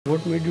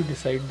What made you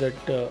decide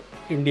that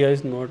India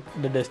is not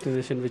the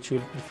destination which you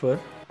will prefer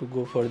to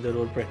go further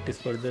or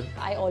practice further?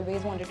 I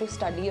always wanted to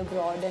study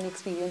abroad and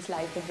experience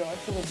life abroad,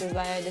 so which is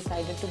why I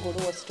decided to go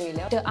to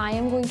Australia. I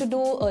am going to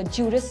do a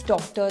Juris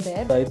Doctor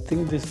there. I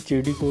think this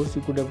JD course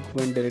you could have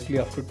went directly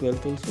after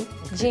 12th also.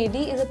 Okay.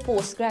 JD is a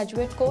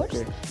postgraduate course.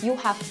 Okay. You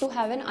have to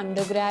have an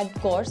undergrad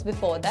course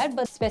before that,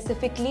 but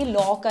specifically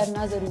law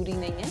karna zaruri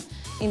nahi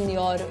hai in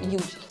your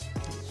UG.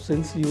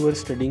 Since you were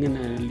studying in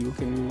NLU,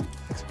 can you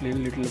explain a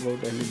little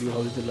about NLU? How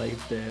is the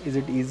life there? Is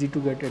it easy to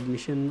get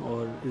admission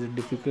or is it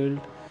difficult?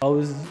 How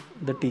is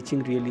the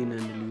teaching really in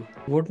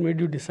NLU? What made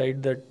you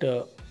decide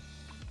that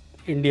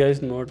India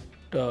is not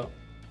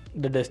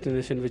the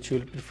destination which you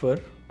will prefer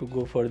to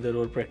go further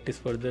or practice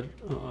further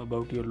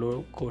about your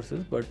law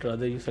courses, but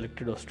rather you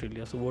selected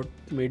Australia? So what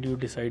made you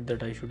decide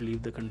that I should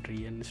leave the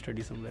country and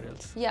study somewhere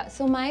else? Yeah,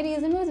 so my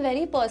reason was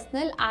very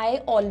personal.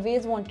 I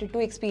always wanted to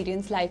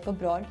experience life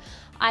abroad.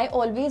 I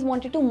always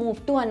wanted to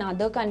move to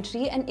another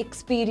country and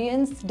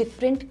experience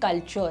different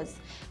cultures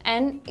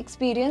and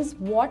experience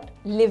what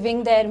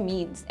living there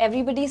means.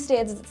 Everybody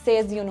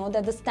says, you know,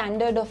 that the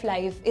standard of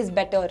life is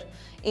better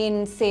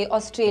in, say,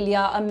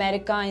 Australia,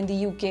 America, in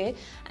the UK,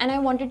 and I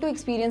wanted to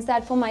experience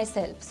that for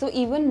myself. So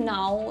even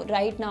now,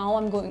 right now,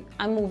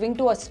 I'm moving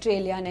to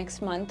Australia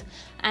next month,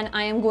 and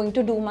I am going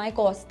to do my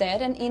course there.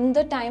 And in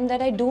the time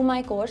that I do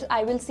my course,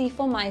 I will see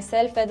for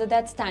myself whether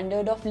that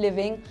standard of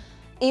living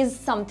is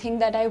something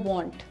that I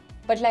want.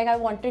 But like, I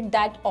wanted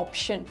that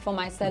option for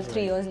myself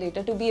 3 years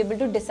later to be able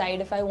to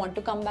decide if I want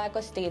to come back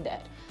or stay there.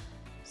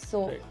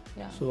 So,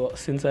 yeah. So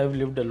since I've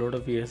lived a lot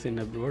of years in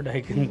abroad,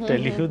 I can tell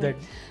you that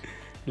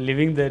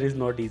living there is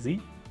not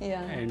easy.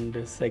 Yeah.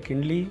 And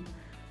secondly,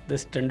 the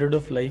standard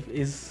of life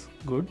is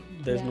good.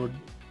 There's no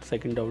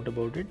second doubt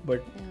about it.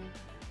 But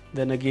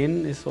then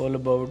again, it's all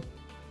about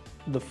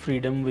the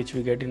freedom which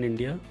we get in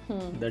India.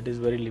 That is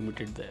very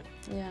limited there.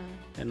 Yeah.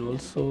 And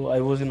also, I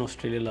was in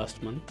Australia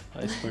last month.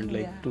 I spent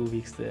like 2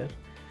 weeks there.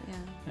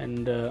 Yeah.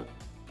 And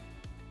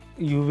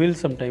you will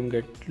sometime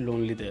get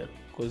lonely there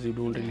because you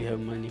don't really have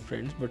many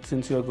friends. But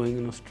since you are going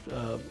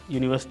in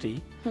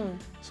university,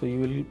 so you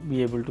will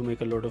be able to make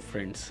a lot of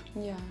friends.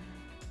 Yeah.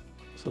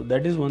 So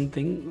that is one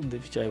thing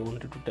which I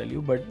wanted to tell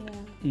you. But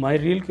my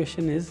real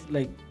question is,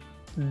 like,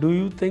 do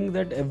you think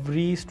that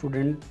every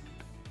student,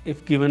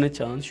 if given a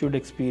chance, should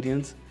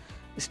experience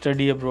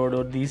study abroad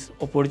or these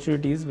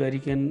opportunities where he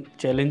can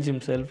challenge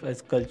himself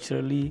as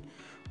culturally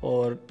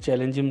or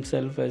challenge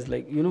himself as,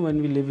 like, you know,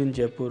 when we live in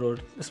Jaipur or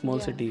small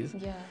cities,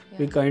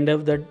 we kind of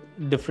have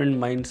that different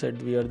mindset.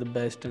 We are the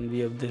best and we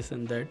have this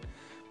and that.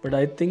 But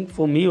I think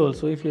for me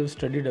also, if you have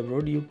studied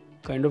abroad, you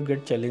kind of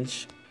get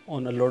challenged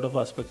on a lot of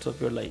aspects of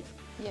your life.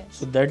 Yes.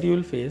 So that you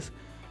will face.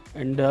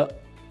 And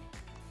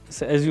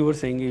so as you were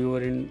saying, you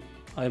were in,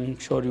 I'm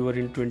sure you were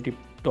in 20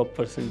 top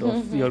 %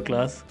 of your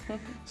class.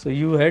 So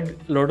you had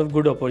a lot of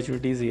good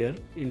opportunities here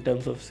in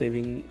terms of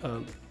saving,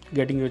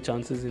 getting your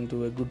chances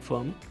into a good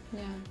firm.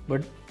 Yeah.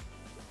 But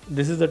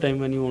this is the time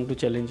when you want to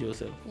challenge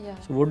yourself. Yeah.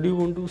 So what do you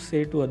want to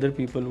say to other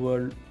people who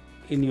are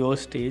in your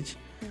stage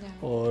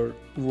or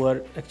who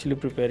are actually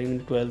preparing in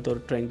 12th or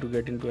trying to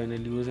get into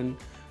NLUs and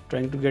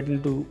trying to get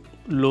into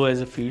law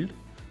as a field?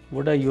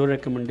 What are your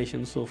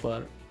recommendations so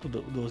far to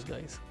those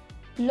guys?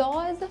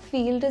 Law as a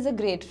field is a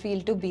great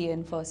field to be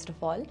in, first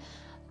of all.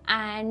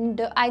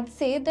 And I'd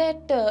say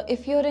that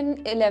if you're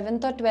in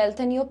 11th or 12th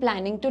and you're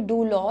planning to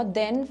do law,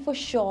 then for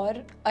sure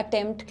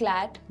attempt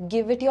CLAT,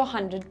 give it your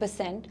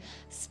 100%,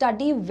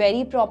 study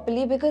very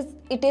properly because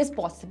it is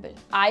possible.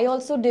 I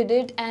also did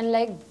it, and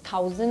like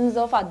thousands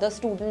of other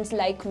students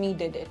like me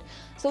did it.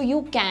 So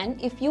you can,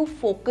 if you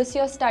focus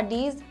your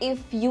studies,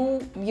 if you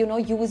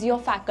use your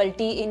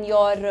faculty in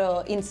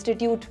your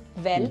institute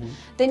well,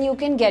 then you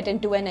can get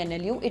into an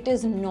NLU. It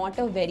is not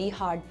a very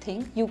hard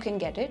thing. You can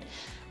get it.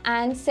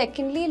 And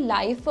secondly,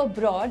 life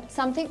abroad,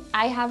 something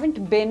I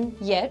haven't been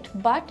yet,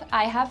 but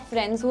I have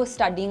friends who are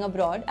studying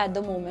abroad at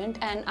the moment,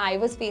 and I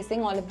was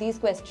facing all of these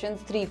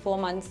questions 3-4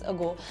 months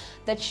ago,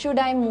 that should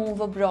I move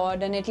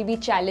abroad, and it'll be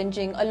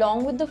challenging.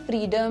 Along with the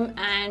freedom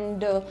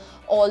and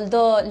all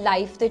the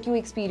life that you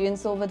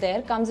experience over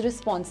there comes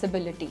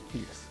responsibility.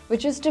 Yes.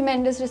 Which is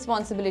tremendous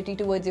responsibility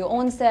towards your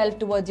own self,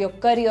 towards your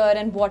career,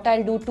 and what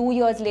I'll do 2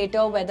 years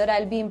later, whether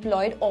I'll be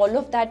employed, all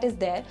of that is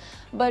there.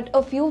 But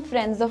a few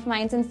friends of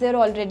mine, since they're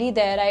already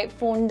there, I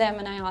phoned them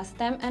and I asked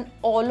them, and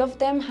all of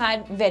them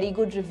had very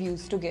good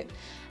reviews to give.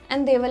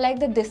 And they were like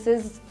that this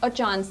is a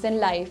chance in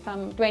life.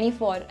 I'm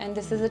 24 and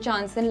this is a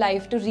chance in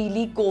life to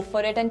really go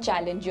for it and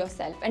challenge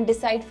yourself and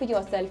decide for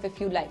yourself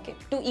if you like it,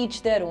 to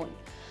each their own.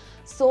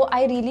 So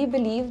I really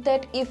believe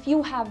that if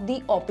you have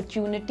the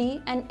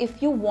opportunity and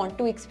if you want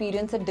to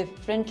experience a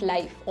different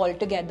life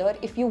altogether,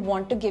 if you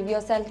want to give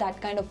yourself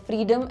that kind of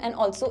freedom and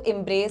also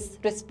embrace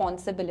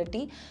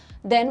responsibility,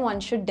 then one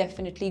should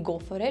definitely go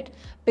for it,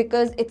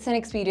 because it's an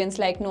experience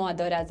like no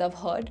other, as I've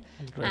heard.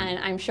 And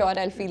I'm sure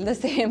I'll feel the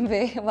same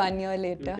way 1 year later.